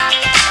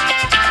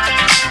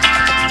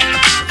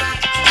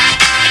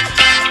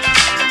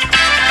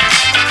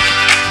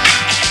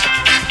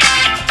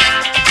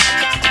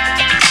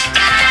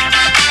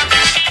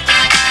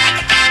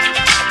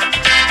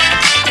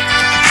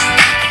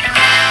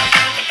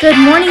Good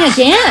morning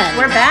again.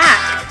 We're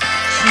back.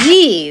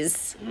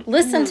 Jeez,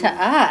 listen to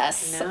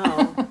us.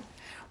 No.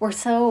 We're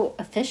so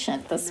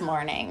efficient this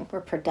morning.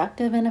 We're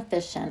productive and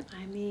efficient.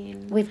 I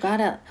mean, We've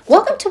got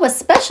welcome to a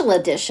special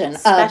edition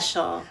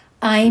of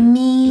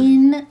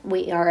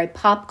we are a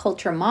pop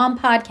culture mom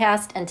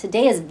podcast, and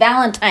today is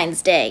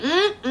Valentine's Day.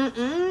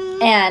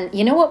 And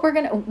you know what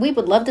we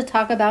would love to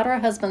talk about our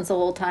husbands the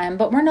whole time,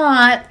 but we're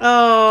not.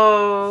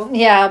 Oh.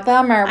 Yeah,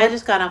 bummer. I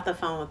just got off the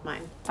phone with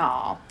mine.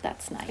 Oh,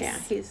 that's nice. Yeah,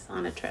 he's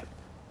on a trip.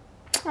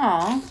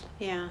 Oh.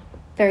 Yeah.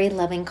 Very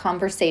loving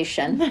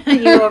conversation.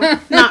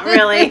 Not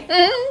really.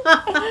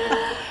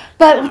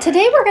 But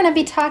today we're going to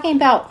be talking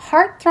about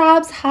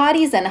heartthrobs,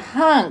 hotties, and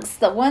hunks.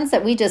 The ones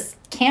that we just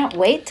can't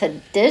wait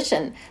to dish,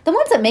 and the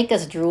ones that make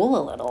us drool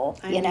a little,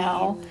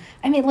 know.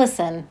 I mean,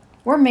 listen,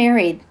 we're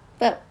married,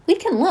 but we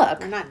can look.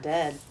 We're not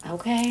dead.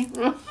 Okay.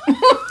 Bouquet.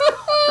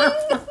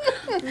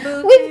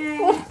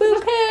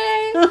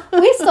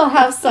 We still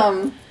have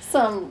some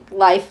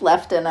life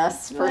left in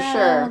us, for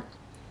sure.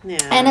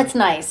 Yeah. And it's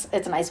nice.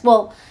 It's nice.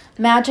 Well,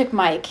 Magic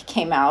Mike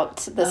came out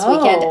this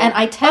weekend, and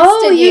I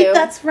texted you.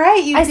 That's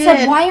right. I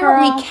said, why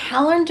aren't we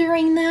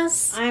calendaring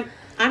this?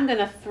 I'm going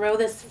to throw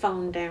this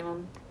phone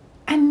down.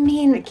 I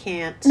mean, I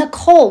can't.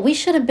 Nicole, we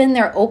should have been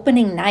there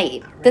opening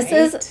night. Right? This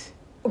is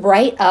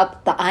right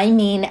up the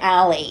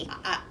alley.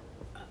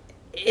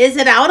 Is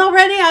it out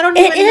already? I don't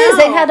even know. It is.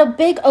 It had a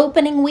big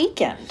opening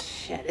weekend.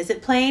 Shit. Is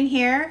it playing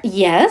here?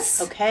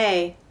 Yes.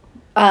 Okay.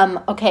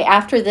 Okay,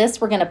 after this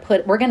we're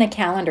gonna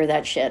calendar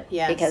that shit.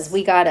 Yes. Because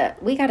we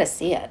gotta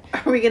see it.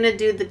 Are we gonna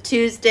do the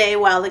Tuesday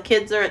while the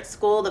kids are at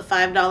school, the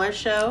 $5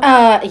 show?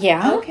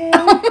 Yeah. Okay.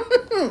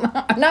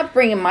 I'm not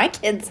bringing my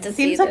kids to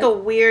see Seems like a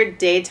weird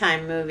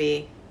daytime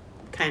movie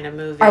kind of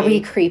movie. Are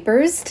we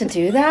creepers to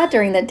do that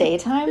during the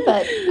daytime?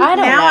 But I don't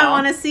know. Now I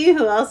want to see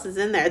who else is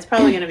in there. It's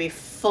probably gonna be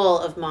full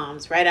of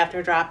moms right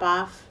after drop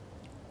off.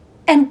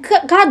 And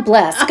God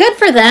bless. Good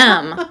for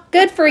them.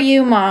 Good for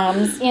you,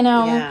 moms.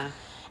 Yeah.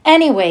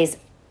 Anyways,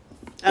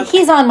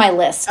 He's on my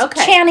list.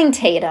 Okay. Channing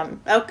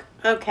Tatum.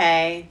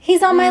 Okay.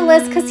 He's on my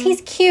list because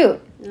he's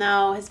cute.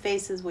 No, his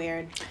face is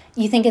weird.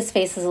 You think his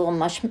face is a little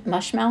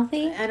mush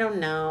mouthy? I don't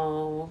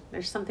know.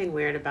 There's something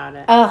weird about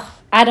it. Oh,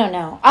 I don't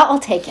know. I'll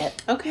take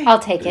it. Okay. I'll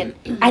take it.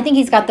 I think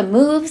he's got the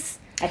moves.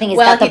 I think he's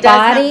got the body.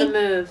 Well, he does have the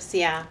moves,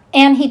 yeah.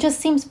 And he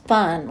just seems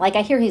fun. Like,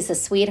 I hear he's a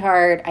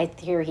sweetheart. I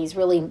hear he's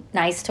really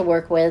nice to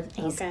work with.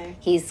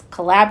 He's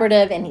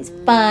collaborative and he's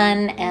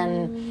fun,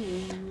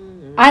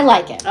 and I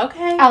like it.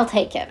 Okay. I'll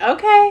take it.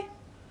 Okay.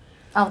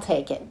 I'll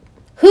take it.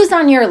 Who's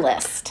on your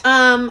list?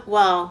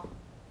 Well,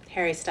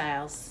 Harry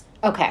Styles.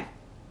 Okay.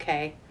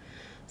 Okay.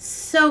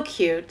 So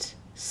cute.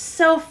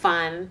 So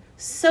fun.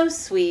 So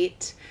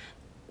sweet.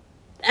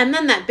 And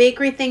then that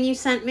bakery thing you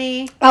sent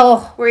me.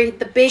 Oh, where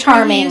the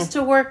bakery he used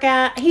to work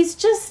at. He's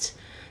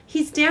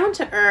down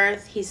to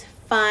earth. He's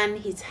fun.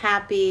 He's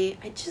happy.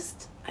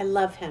 I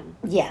love him.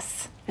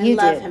 Yes, I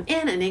love him.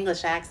 And an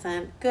English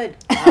accent. Good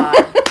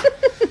God.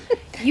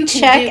 You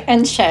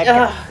can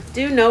check.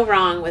 Do no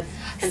wrong with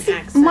an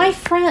accent. My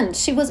friend,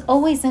 she was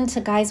always into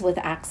guys with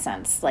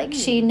accents. Like,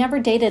 she never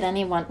dated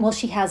anyone. Well,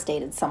 she has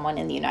dated someone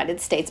in the United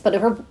States, but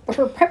her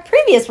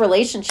previous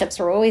relationships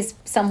were always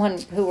someone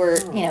who were,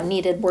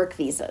 needed work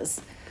visas.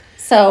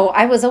 So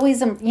I was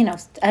always,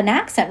 an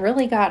accent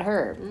really got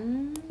her,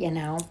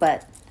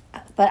 but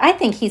I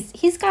think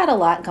he's got a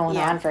lot going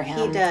on for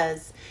him. He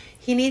does.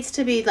 He needs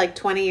to be like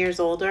 20 years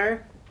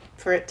older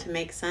for it to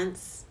make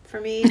sense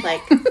for me,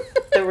 like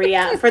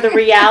for the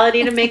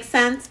reality to make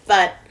sense,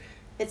 but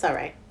it's all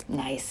right.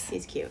 Nice.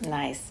 He's cute.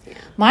 Nice. Yeah.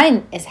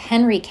 Mine is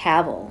Henry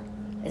Cavill.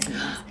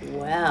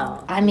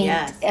 Well, I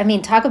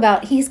mean, talk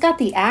about, he's got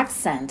the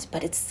accent,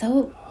 but it's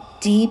so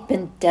deep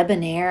and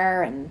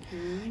debonair, and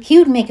he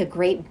would make a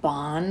great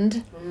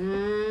Bond.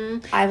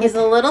 He's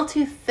a little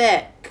too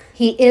thick.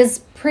 He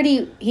is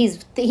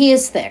he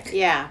is thick.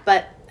 Yeah,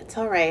 but it's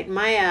all right.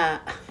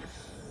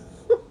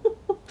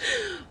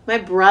 My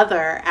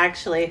brother,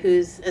 actually,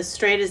 who's as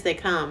straight as they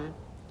come,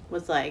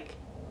 was like,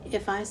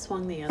 if I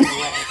swung the other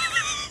way,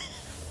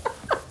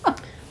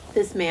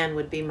 this man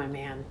would be my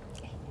man.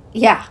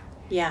 Yeah.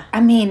 Yeah.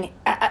 I mean,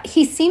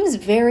 he seems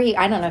very,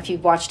 I don't know if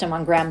you've watched him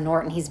on Graham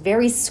Norton, he's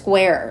very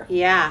square.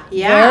 Yeah.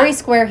 Very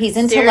square. He's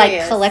into,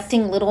 like,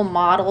 collecting little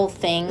model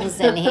things,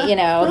 and,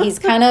 he's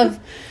kind of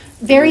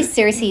very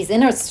serious. He's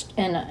in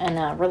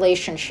a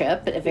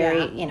relationship, a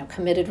very,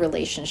 committed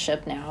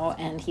relationship now,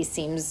 and he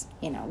seems,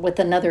 with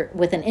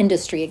an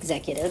industry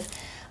executive.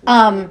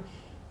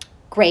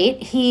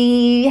 Great.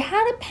 He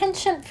had a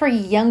penchant for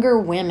younger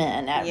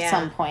women at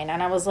some point,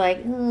 and I was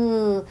like,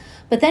 ooh.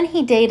 But then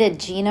he dated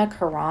Gina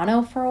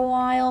Carano for a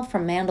while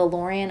from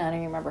Mandalorian. I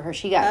don't remember her.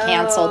 She got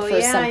canceled for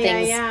some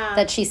things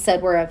that she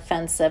said were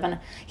offensive, and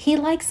he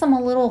likes them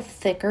a little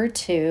thicker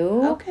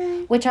too.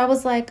 Okay. Which I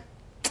was like,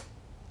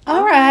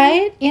 all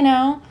right,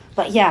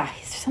 But yeah,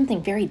 there's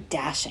something very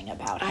dashing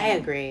about him. I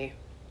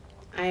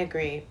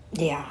agree.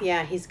 Yeah.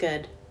 Yeah, he's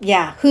good.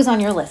 Yeah. Who's on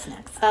your list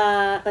next?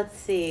 Let's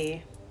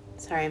see.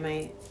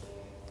 Sorry,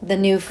 the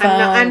new phone.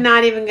 I'm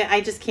not even.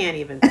 I just can't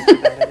even think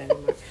about it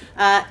anymore.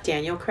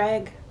 Daniel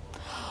Craig.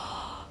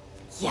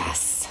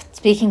 Yes.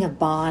 Speaking of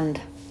Bond.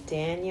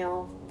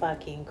 Daniel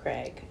fucking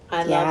Craig.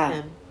 I Yeah. love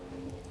him.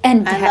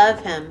 And I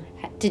love him.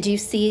 Did you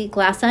see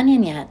Glass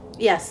Onion yet?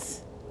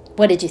 Yes.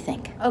 What did you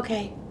think?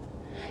 Okay.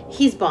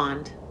 He's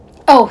Bond.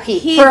 Oh,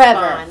 he's forever.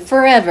 Bond.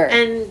 Forever.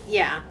 And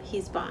yeah,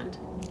 he's Bond.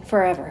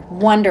 Forever.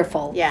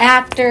 Wonderful. Yeah.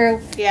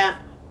 Actor. Yeah.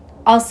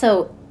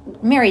 Also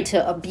married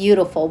to a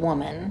beautiful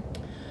woman.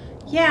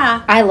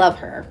 Yeah. I love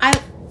her.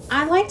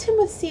 I liked him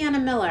with Sienna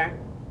Miller.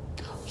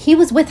 He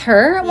was with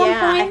her at one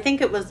point? Yeah, I think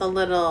it was a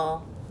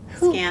little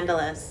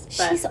scandalous.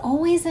 But she's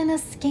always in a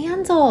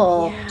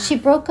scandal. Yeah. She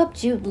broke up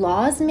Jude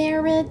Law's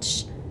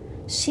marriage.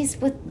 She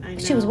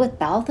was with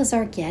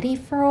Balthazar Getty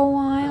for a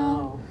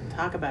while. Oh,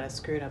 talk about a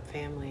screwed up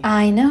family.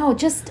 I know.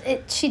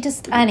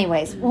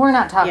 Anyways, we're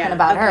not talking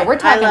about her. We're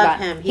talking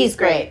about him. He's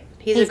great.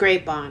 He's a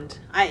great Bond.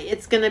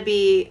 It's going to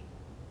be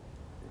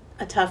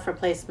a tough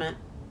replacement.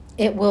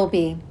 It will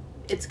be.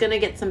 It's going to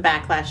get some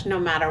backlash no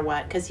matter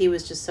what, because he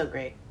was just so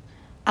great.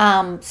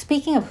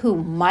 Speaking of who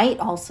might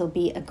also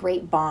be a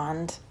great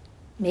Bond,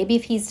 maybe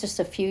if he's just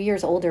a few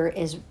years older,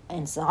 is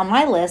on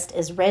my list,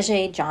 is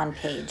Regé John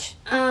Page.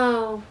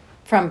 Oh.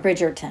 From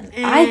Bridgerton.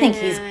 I think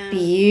he's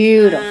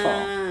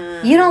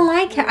beautiful. You don't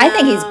like him? I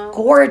think he's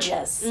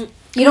gorgeous.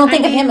 You don't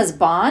think of him as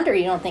Bond, or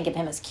you don't think of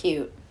him as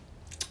cute?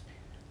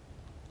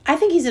 I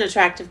think he's an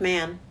attractive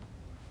man.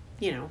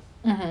 You know,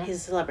 Mm-hmm. he's a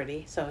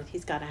celebrity, so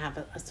he's got to have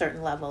a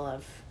certain level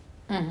of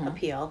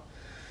appeal.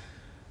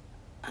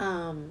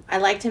 I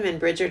liked him in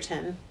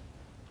Bridgerton.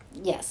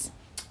 Yes.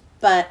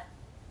 But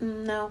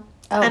no.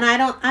 Oh. And I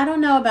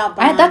don't know about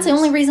Bond. That's the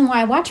only reason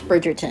why I watched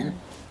Bridgerton.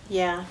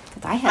 Yeah.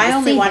 I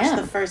only watched him.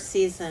 the first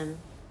season.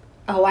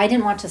 Oh, I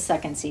didn't watch the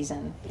second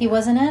season. He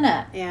wasn't in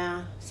it.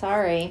 Yeah.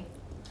 Sorry.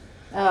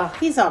 Oh.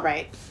 He's all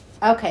right.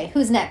 Okay,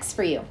 who's next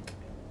for you?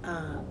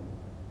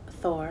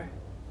 Thor.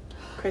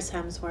 Chris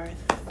Hemsworth.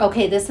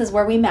 Okay, this is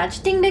where we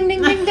match. Ding, ding,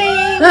 ding, ding,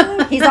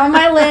 ding. He's on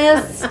my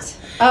list.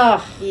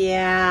 Oh.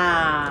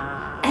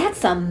 Yeah.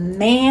 That's a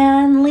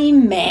manly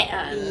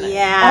man.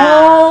 Yeah.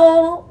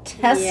 All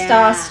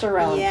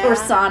testosterone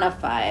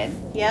personified.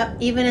 Yep,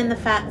 even in the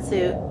fat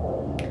suit.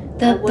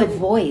 The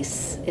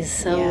voice is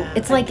so... Yeah.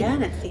 It's like...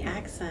 Again, it's the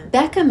accent.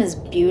 Beckham is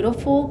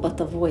beautiful, but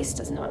the voice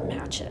does not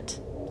match it.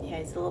 Yeah,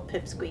 he's a little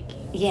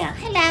pipsqueaky. Yeah.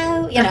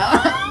 Hello. You know,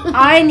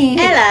 I need...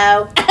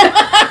 Hello.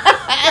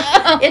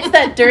 It's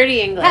that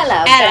dirty English.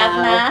 Hello,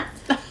 governor.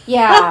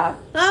 Yeah.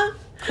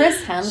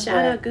 Chris Hemsworth.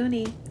 Shout out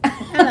Goonie.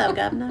 Hello,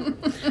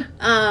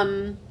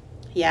 governor.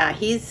 Yeah,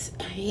 he's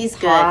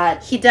good.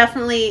 Hot. He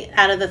definitely,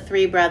 out of the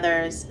three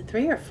brothers,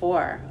 3 or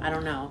 4, I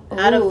don't know.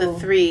 Out of the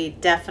 3,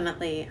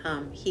 definitely,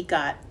 he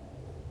got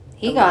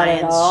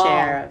it all.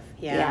 Share of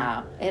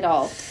it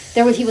all.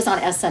 He was on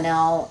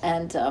SNL,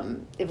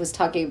 and it was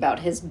talking about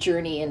his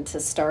journey into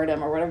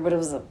stardom or whatever, but it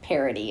was a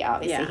parody,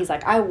 obviously. Yeah. He's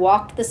like, I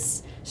walked the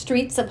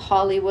streets of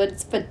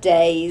Hollywood for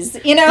days,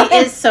 you know? He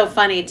is so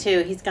funny,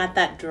 too. He's got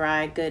that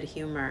dry, good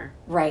humor.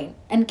 Right.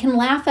 And can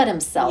laugh at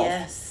himself.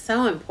 Yes,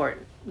 so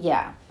important.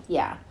 Yeah.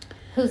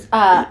 Who's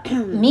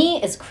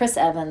me is Chris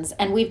Evans,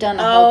 and we've done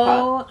a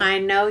whole I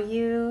know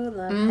you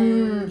love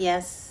him.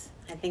 Yes,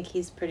 I think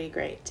he's pretty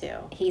great too.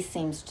 He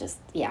seems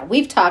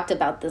we've talked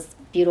about this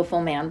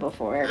beautiful man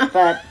before,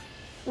 but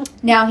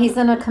now he's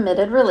in a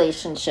committed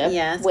relationship.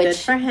 Yes, which, good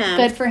for him.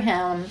 Good for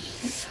him.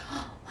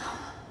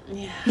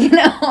 Yeah, you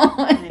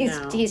know,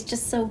 he's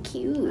just so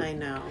cute. I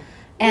know.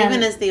 And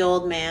even as the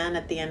old man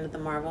at the end of the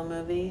Marvel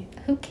movie,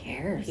 who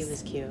cares? He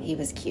was cute. He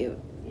was cute.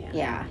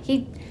 Yeah.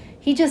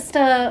 He just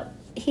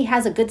he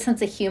has a good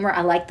sense of humor.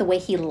 I like the way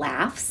he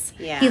laughs.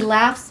 Yeah. He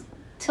laughs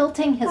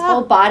tilting his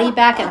whole body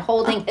back and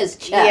holding his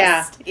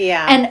chest.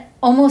 Yeah. And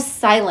almost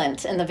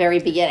silent in the very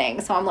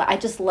beginning. So I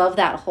just love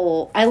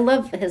I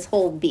love his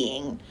whole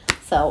being.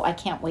 So I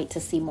can't wait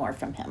to see more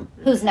from him.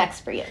 Who's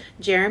next for you?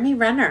 Jeremy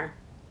Renner.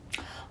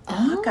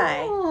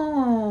 Hawkeye.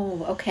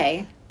 Oh,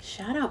 okay.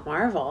 Shout out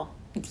Marvel.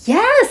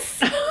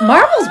 Yes,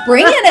 Marvel's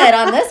bringing it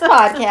on this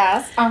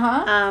podcast.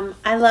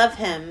 I love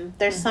him.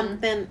 There's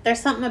something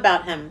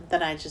about him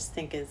that I just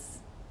think is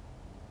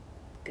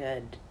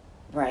good.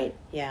 Right.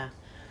 Yeah.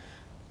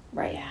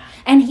 Right. Yeah.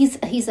 And he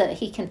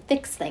can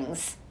fix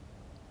things.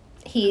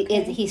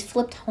 He's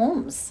flipped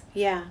homes.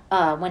 Yeah.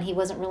 When he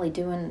wasn't really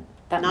doing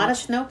that Not much.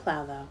 a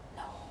snowplow though.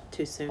 No.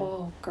 Too soon.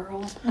 Oh,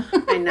 girl.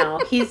 I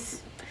know.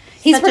 He's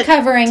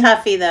recovering.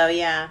 Toughie though.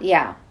 Yeah.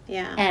 Yeah.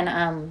 Yeah.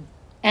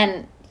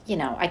 And you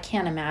know, I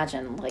can't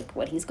imagine like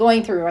what he's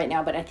going through right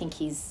now, but I think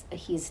he's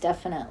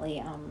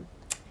definitely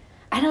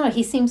I don't know,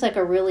 he seems like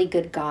a really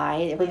good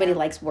guy. Everybody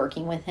likes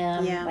working with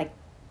him. Yeah. Like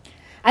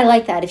I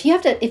like that.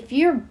 If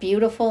you're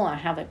beautiful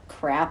and have a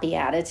crappy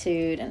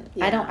attitude, and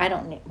I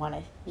don't want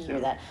to hear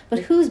that. But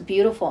who's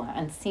beautiful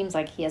and seems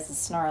like he has a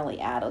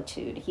snarly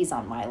attitude? He's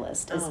on my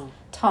list. Is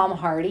Tom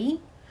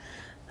Hardy.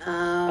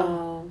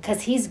 Oh,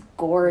 because he's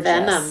gorgeous.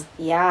 Venom.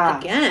 Yeah.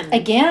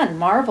 Again,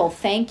 Marvel.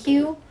 Thank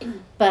you,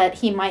 but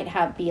he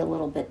might be a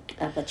little bit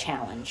of a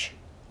challenge.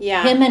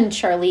 Yeah. Him and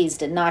Charlize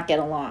did not get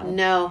along.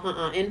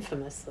 No,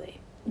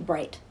 infamously.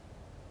 Right.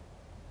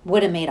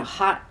 Would have made a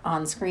hot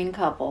on-screen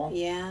couple.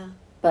 Yeah.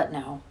 But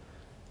no.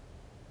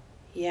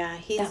 Yeah,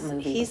 That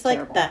movie he's was like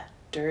terrible. that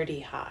dirty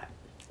hot.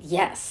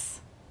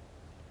 Yes.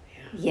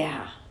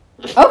 Yeah.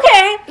 Okay.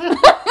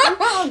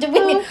 I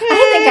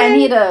think I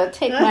need to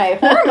take my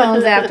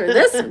hormones after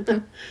this.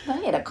 I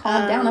need to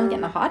calm down. I'm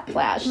getting a hot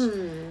flash. Who's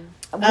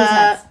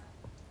next?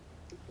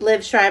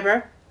 Liv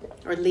Schreiber.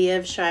 Or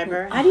Liev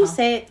Schreiber. How do you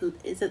say it?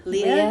 Is it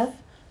Liev?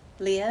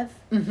 Liev?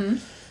 Mm-hmm.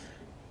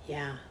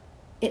 Yeah.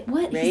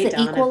 What? Ray He's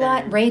the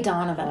equalizer. Ray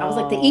Donovan. I was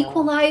like, the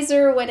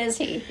equalizer? What is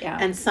he? Yeah.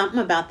 And something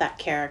about that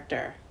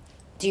character.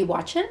 Do you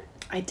watch it?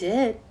 I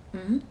did.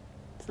 Mm-hmm.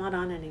 It's not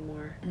on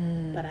anymore.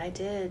 But I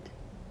did.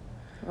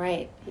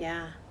 Right.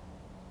 Yeah.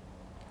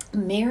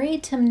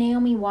 Married to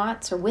Naomi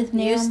Watts or with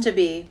Naomi? Used to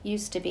be.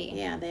 Used to be.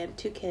 Yeah, they had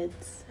 2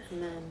 kids.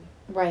 And then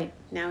Right.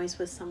 now he's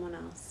with someone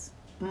else.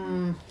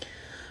 Mm.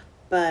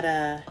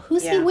 But,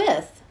 Who's he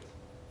with?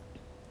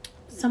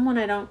 Someone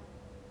I don't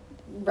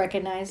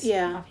Recognize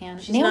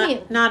offhand? She's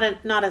Naomi,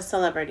 not a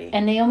celebrity.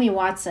 and Naomi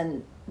Watts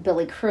and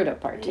Billy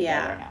Crudup are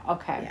together now.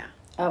 Okay.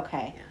 Yeah.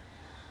 Okay. Yeah.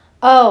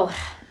 Oh,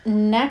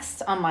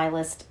 next on my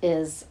list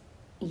is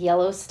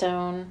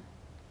Yellowstone,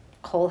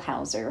 Cole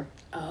Hauser.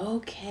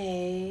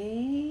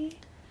 Okay.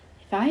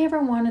 If I ever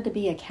wanted to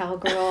be a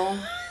cowgirl,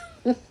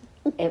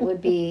 it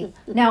would be...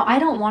 Now, I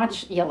don't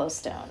watch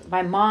Yellowstone.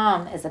 My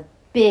mom is a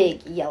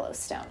big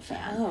Yellowstone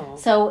fan. Oh.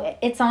 So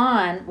it's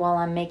on while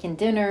I'm making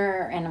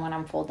dinner and when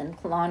I'm folding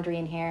laundry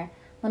in here.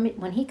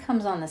 When he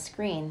comes on the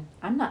screen,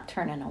 I'm not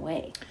turning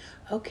away.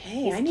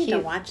 Okay, He's I need to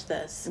cute. watch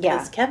this. Yeah.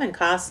 Because Kevin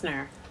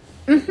Costner,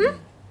 Mm-hmm.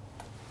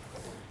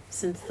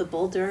 since the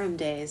Bull Durham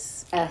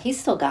days. He's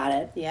still got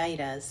it. Yeah, he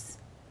does.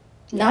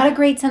 Not a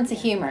great sense of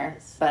He humor,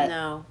 does. but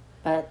No.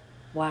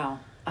 wow.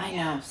 I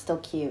know, still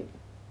cute.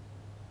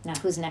 Now,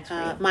 who's next for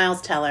you?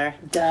 Miles Teller.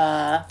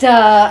 Duh.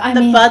 I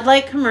mean... Bud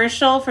Light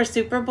commercial for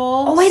Super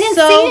Bowl. Oh, I didn't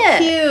so see it.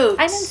 Cute.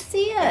 I didn't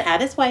see It it. had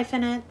his wife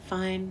in it.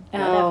 Fine.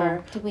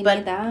 Whatever. Did we But-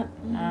 need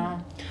that? No.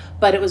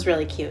 But it was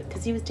really cute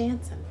because he was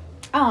dancing.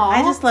 Oh,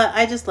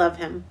 I just love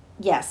him.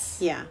 yes.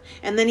 Yeah.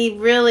 And then he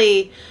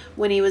really,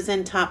 when he was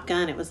in Top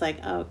Gun, it was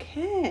like,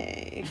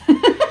 okay.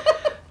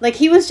 Like,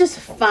 he was just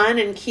fun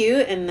and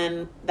cute, and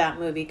then that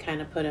movie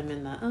kind of put him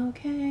in the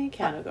okay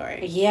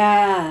category.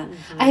 Yeah,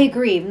 I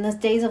agree. In the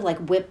days of like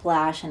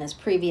Whiplash and his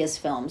previous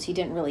films, you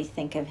didn't really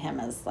think of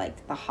him as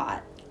like the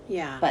hot.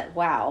 Yeah. But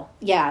wow,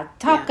 yeah,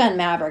 Top Gun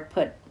Maverick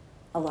put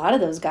a lot of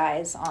those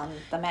guys on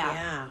the map.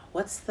 Yeah.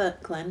 What's the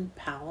Glenn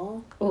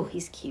Powell? Oh,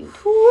 he's cute.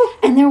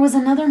 And there was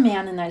another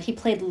man in that. He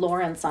played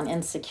Lawrence on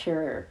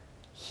Insecure.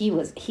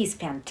 He's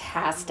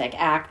fantastic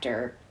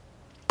actor.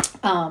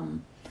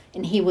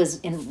 And he was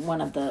in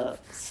one of the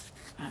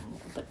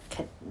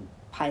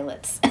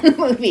pilots in the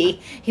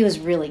movie. He was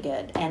really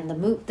good. And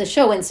the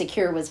show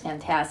Insecure was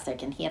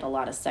fantastic, and he had a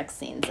lot of sex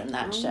scenes in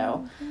that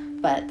show.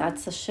 But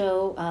that's a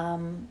show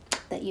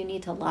that you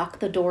need to lock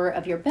the door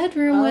of your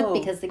bedroom with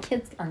because the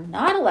kids are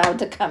not allowed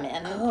to come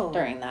in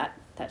during that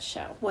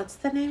show. What's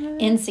the name of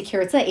it?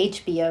 Insecure. It's an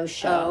HBO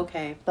show. Oh,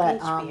 okay. But,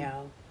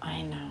 HBO.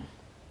 I know.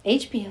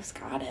 HBO's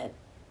got it.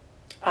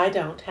 I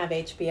don't have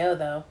HBO,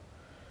 though.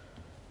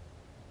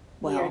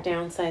 Well, We are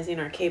downsizing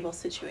our cable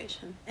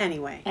situation.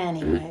 Anyways,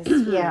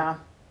 yeah.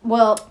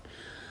 Well,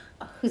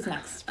 who's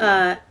next?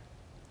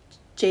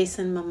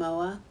 Jason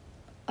Momoa.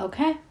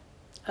 Okay.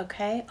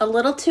 Okay. A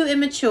little too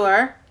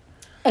immature.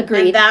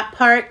 Agreed. And that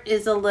part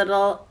is a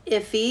little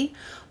iffy.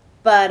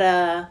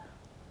 But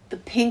the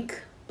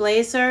pink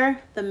blazer,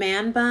 the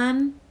man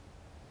bun,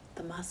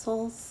 the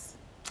muscles.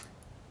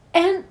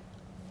 And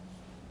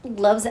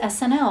loves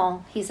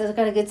SNL. He's got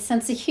a good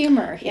sense of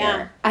humor here.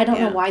 Yeah. I don't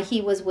know why he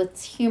was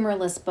with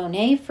humorless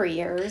Bonet for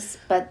years,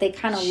 but they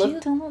kind of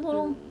looked a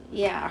little...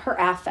 Yeah, her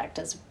affect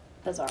is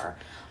bizarre.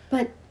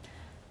 But...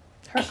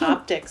 Her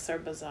optics are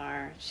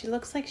bizarre. She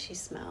looks like she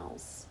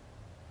smells.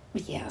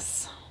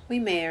 Yes. We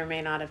may or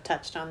may not have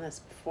touched on this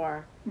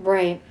before.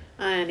 Right.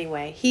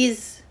 Anyway,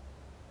 he's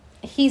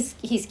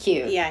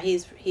cute. Yeah,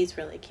 he's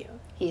really cute.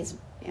 He's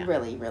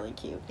really, really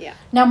cute. Yeah.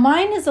 Now,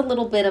 mine is a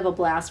little bit of a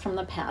blast from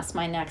the past,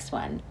 my next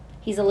one.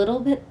 He's a little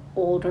bit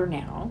older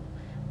now,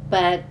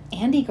 but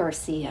Andy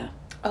Garcia.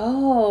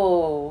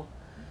 Oh.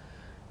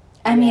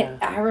 I mean,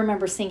 I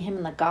remember seeing him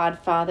in The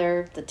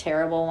Godfather, the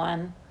terrible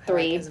one,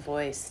 3. I like his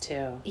voice,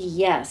 too.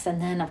 Yes,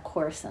 and then, of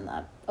course, in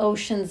the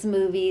Ocean's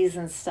movies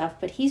and stuff,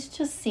 but he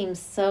just seems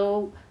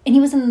so... And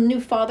he was in The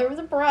New Father of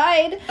the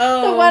Bride.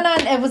 Oh. The one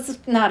on... It was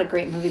not a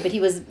great movie, but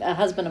he was a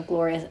husband of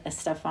Gloria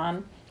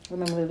Estefan. In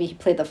the movie, he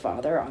played the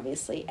father,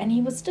 obviously, and he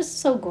was just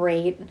so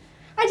great.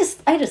 I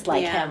just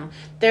like him.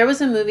 There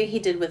was a movie he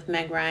did with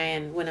Meg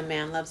Ryan, When a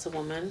Man Loves a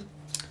Woman.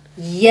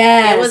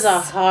 Yes. It was a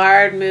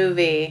hard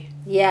movie.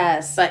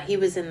 Yes. But he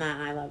was in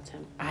that, and I loved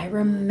him. I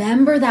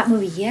remember that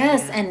movie,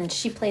 yes. Yeah. And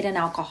she played an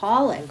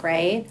alcoholic,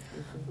 right?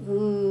 Mm-hmm.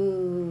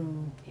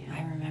 Ooh. Yeah.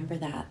 I remember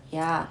that.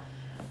 Yeah.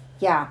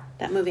 Yeah.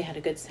 That movie had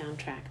a good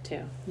soundtrack,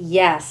 too.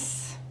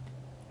 Yes.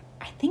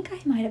 I think I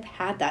might have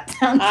had that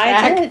soundtrack.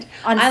 I did.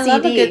 On I CD.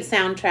 love a good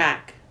soundtrack.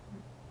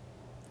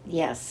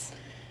 Yes.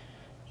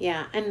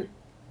 Yeah, and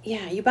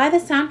yeah, you buy the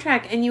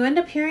soundtrack and you end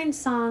up hearing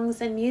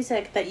songs and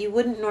music that you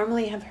wouldn't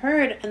normally have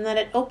heard, and that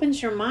it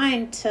opens your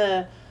mind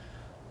to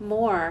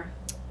more.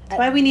 That's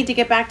why we need to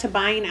get back to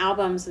buying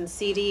albums and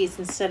CDs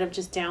instead of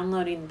just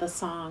downloading the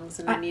songs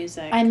and the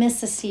music. I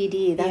miss a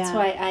CD. That's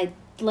why I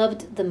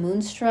loved the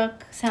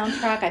Moonstruck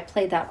soundtrack. I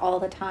played that all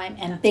the time.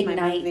 And That's Big my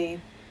Night.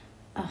 movie.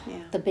 Oh,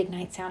 the Big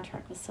Night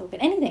soundtrack was so good.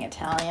 Anything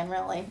Italian,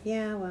 really.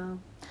 Yeah, well.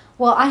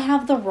 Well, I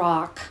have The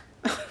Rock.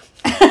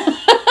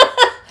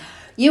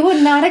 You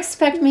would not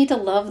expect me to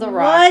love The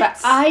Rock,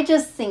 but I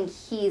just think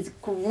he's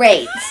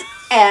great,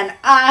 and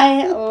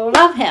I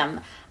love him.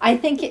 I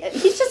think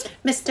he's just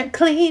Mr.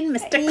 Clean,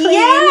 Mr. Clean.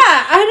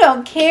 Yeah, I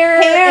don't care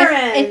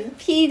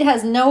if he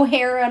has no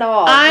hair at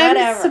all.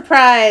 I'm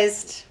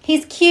surprised.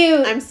 He's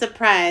cute. I'm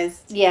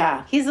surprised.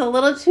 Yeah. He's a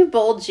little too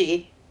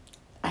bulgy.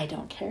 I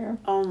don't care.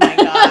 Oh my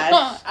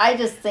gosh. I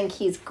just think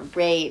he's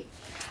great.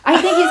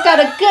 I think he's got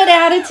a good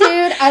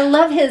attitude. I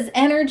love his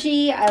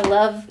energy. I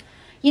love,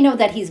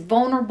 that he's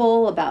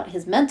vulnerable about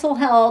his mental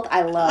health.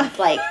 I love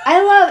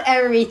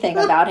everything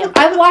about him.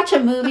 I watch a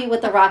movie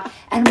with The Rock,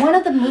 and one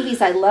of the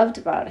movies I loved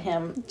about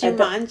him.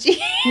 Jumanji.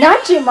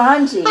 Not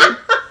Jumanji.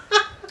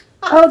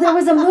 Oh, there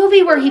was a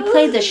movie where he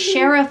played the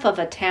sheriff of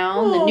a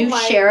town, the new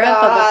sheriff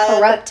of a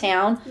corrupt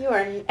town. You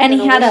are, and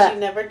he had you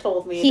never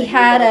told me. He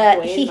had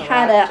a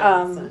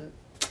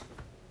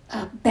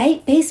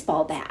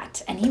baseball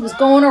bat, and he was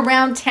going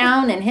around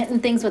town and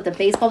hitting things with a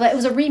baseball bat. It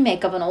was a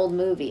remake of an old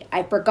movie.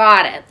 I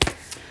forgot it.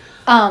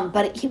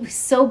 But he was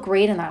so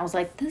great in that. I was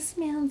like, this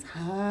man's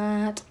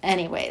hot.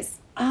 Anyways.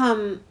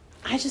 I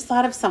just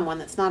thought of someone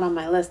that's not on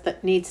my list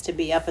that needs to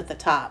be up at the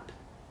top.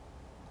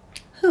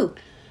 Who?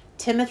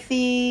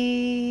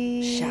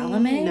 Timothy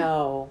Chalamet?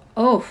 No.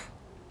 Oh.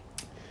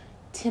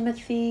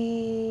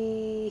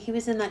 Timothy, he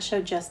was in that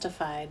show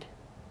Justified.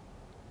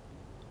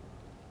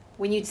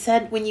 When you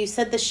said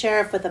the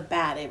sheriff with a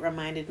bat, it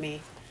reminded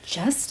me.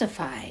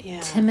 Justified. Yeah.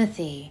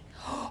 Timothy.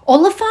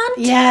 Oliphant?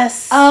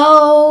 Yes.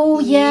 Oh,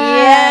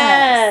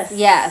 yes.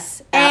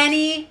 Yes.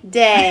 Any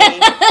day.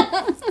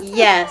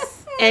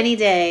 Yes. Any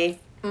day.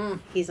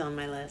 He's on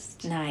my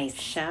list. Nice.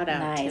 Shout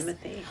out,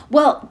 Timothy.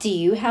 Well, do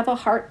you have a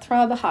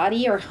heartthrob,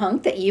 hottie, or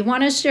hunk that you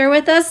want to share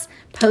with us?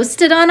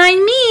 Post it on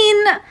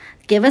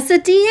Give us a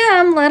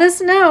DM. Let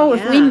us know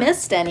if we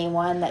missed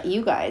anyone that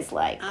you guys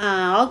like.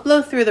 I'll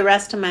blow through the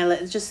rest of my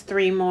list. Just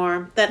 3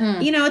 more. That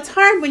it's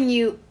hard when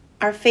you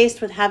are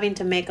faced with having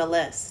to make a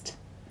list.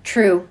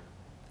 True.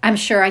 I'm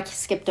sure I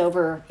skipped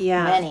over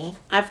many.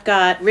 I've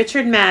got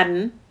Richard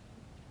Madden.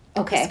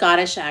 Okay. A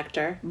Scottish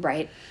actor.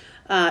 Right.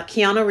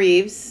 Keanu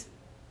Reeves.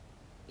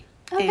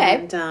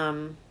 Okay.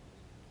 And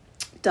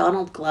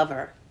Donald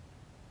Glover.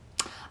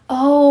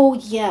 Oh,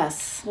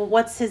 yes. Well,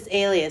 what's his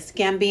alias?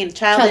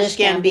 Childish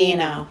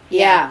Gambino.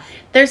 Yeah.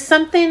 There's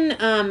something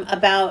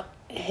about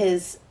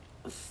his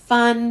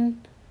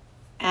fun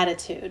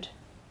attitude.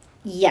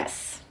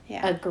 Yes.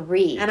 Yeah.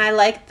 Agreed. And I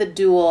like the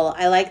duel.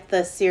 I like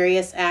the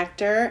serious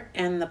actor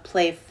and the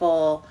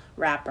playful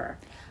rapper.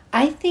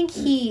 I think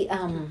he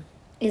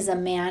is a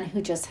man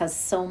who just has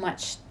so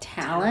much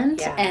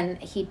talent, and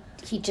he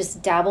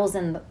just dabbles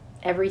in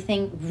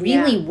everything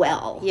really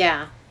well.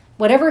 Yeah.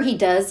 Whatever he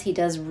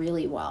does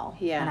really well.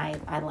 Yeah. And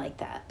I like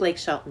that. Blake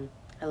Shelton.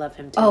 I love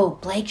him too. Oh,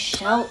 Blake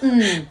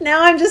Shelton.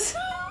 Now I'm just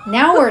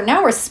now we're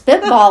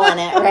spitballing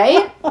it,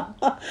 right?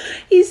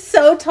 He's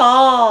so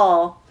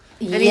tall.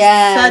 And he's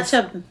such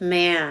a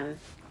man.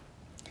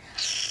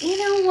 You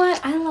know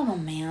what? I love a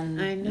man.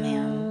 I know.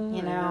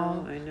 Man,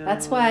 I know.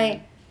 That's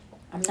why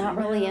I'm not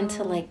really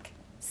into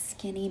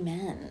skinny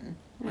men.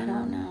 I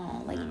don't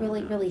know.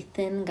 Really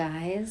thin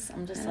guys.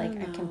 I'm just I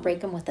can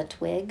break them with a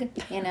twig.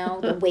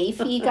 The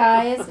wafy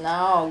guys.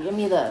 No, give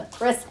me the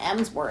Chris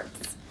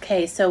Hemsworths.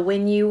 Okay, so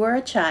when you were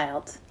a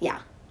child. Yeah.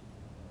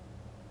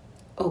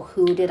 Oh,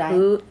 who did I?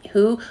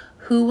 Who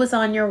was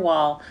on your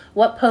wall?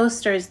 What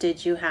posters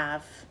did you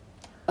have?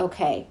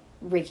 Okay,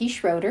 Ricky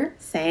Schroeder.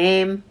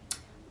 Same.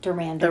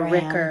 Duran The Duran.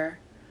 Ricker.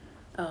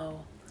 Oh.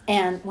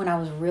 And when I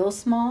was real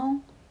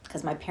small,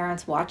 because my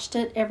parents watched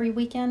it every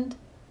weekend,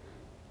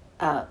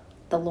 the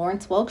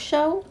Lawrence Welk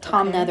Show,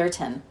 Tom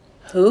Netherton.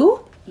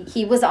 Who?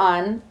 He was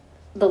on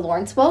the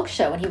Lawrence Welk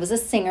Show, and he was a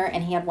singer,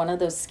 and he had one of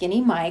those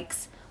skinny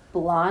mics,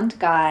 blonde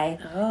guy.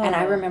 Oh. And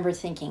I remember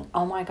thinking,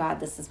 oh my God,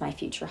 this is my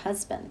future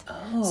husband.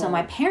 Oh. So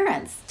my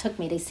parents took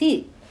me to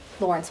see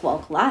Lawrence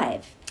Welk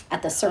live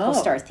at the Circle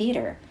Star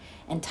Theater.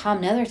 And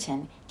Tom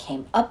Netherton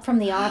came up from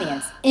the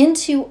audience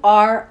into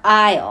our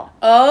aisle.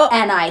 Oh.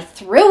 And I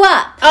threw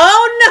up.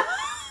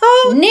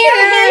 Oh, no.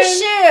 Near his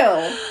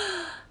shoe.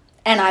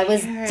 And I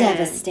was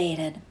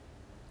devastated.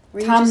 Were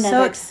you just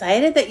so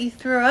excited that you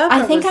threw up?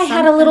 I think I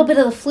had a little bit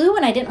of the flu,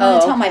 and I didn't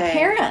want to tell my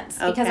parents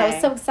because I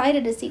was so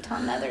excited to see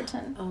Tom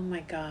Netherton. Oh,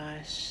 my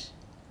gosh.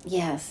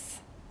 Yes.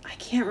 I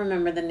can't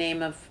remember the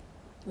name of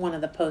one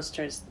of the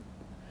posters.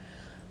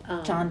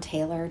 John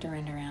Taylor,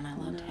 Duran Duran. I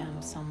loved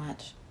him so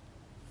much.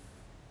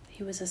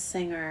 He was a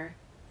singer.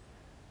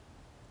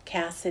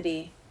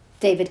 Cassidy.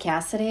 David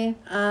Cassidy?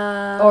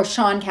 Or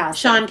Sean Cassidy?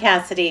 Sean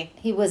Cassidy.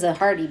 He was a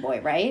Hardy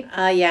boy, right?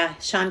 Yeah,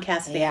 Sean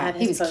Cassidy had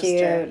his he was poster.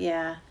 cute.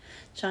 Yeah.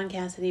 Sean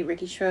Cassidy,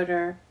 Ricky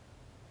Schroeder,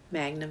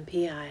 Magnum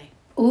P.I.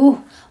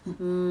 Ooh.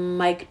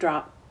 Mic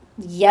drop.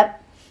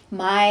 Yep.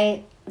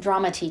 My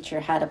drama teacher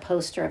had a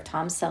poster of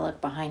Tom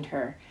Selleck behind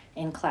her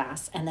in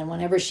class, and then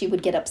whenever she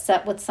would get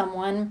upset with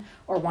someone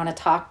or want to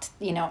talk,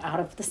 out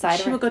of the side of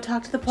her, She would go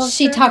talk to the poster?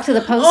 She talked to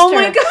the poster. Oh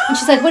my God. And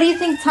she's like, "What do you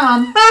think,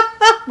 Tom?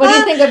 What do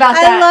you think about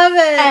that?" I love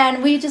it.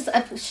 And we just,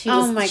 she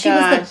was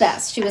the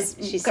best.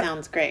 She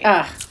sounds great.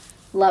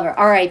 Love her.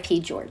 R.I.P.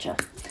 Georgia.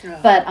 Oh.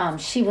 But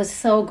she was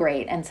so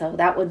great, and so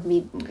that would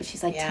be.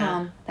 She's like,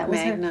 Tom. That was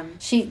Magnum. her.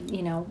 She,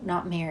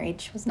 not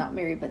married. She was not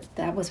married, but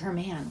that was her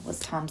man. Was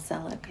Tom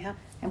Selleck. Yep.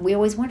 And we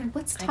always wondered,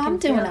 what's Tom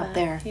doing up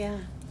there? Yeah.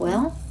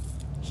 Well,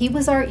 he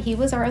was our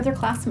other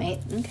classmate.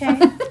 Okay.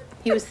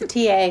 He was the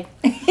TA.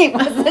 He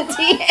was the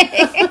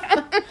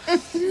TA.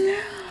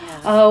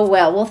 Oh,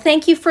 well,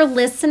 thank you for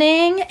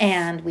listening,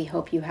 and we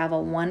hope you have a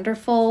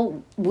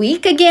wonderful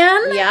week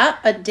again. Yeah,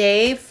 a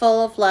day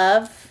full of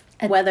love,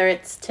 whether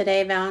it's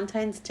today,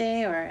 Valentine's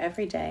Day, or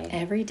every day.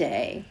 Every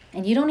day.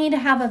 And you don't need to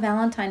have a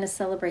Valentine to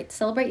celebrate.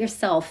 Celebrate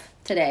yourself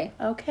today.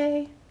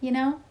 Okay.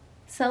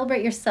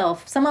 Celebrate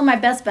yourself. Some of my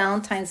best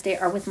Valentine's Day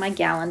are with my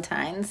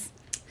galentines.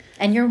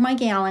 And you're my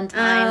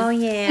galentine. Oh,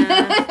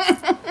 yeah.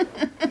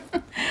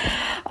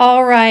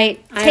 All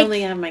right. I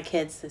only have my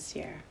kids this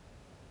year.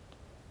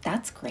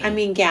 That's great. I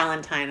mean,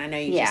 galentine. I know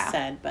you just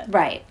said, but.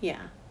 Right. Yeah.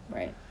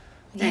 Right.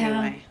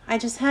 Anyway, I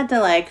just had to,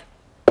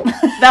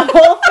 the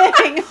whole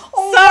thing.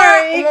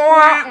 Sorry.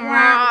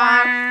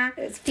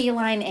 Is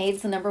feline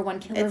AIDS the number one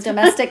killer of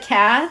domestic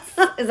cats?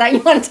 Is that, you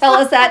want to tell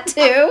us that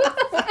too?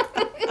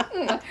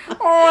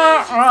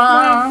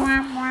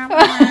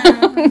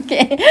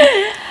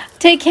 Okay.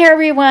 Take care,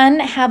 everyone.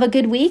 Have a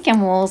good week,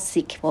 and we'll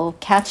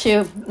catch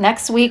you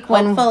next week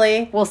when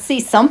hopefully we'll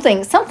see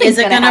something. Something's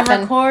Is it going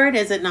to record?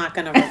 Is it not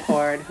going to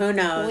record? Who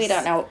knows? We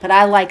don't know, but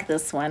I like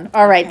this one.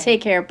 All right,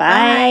 take care.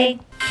 Bye.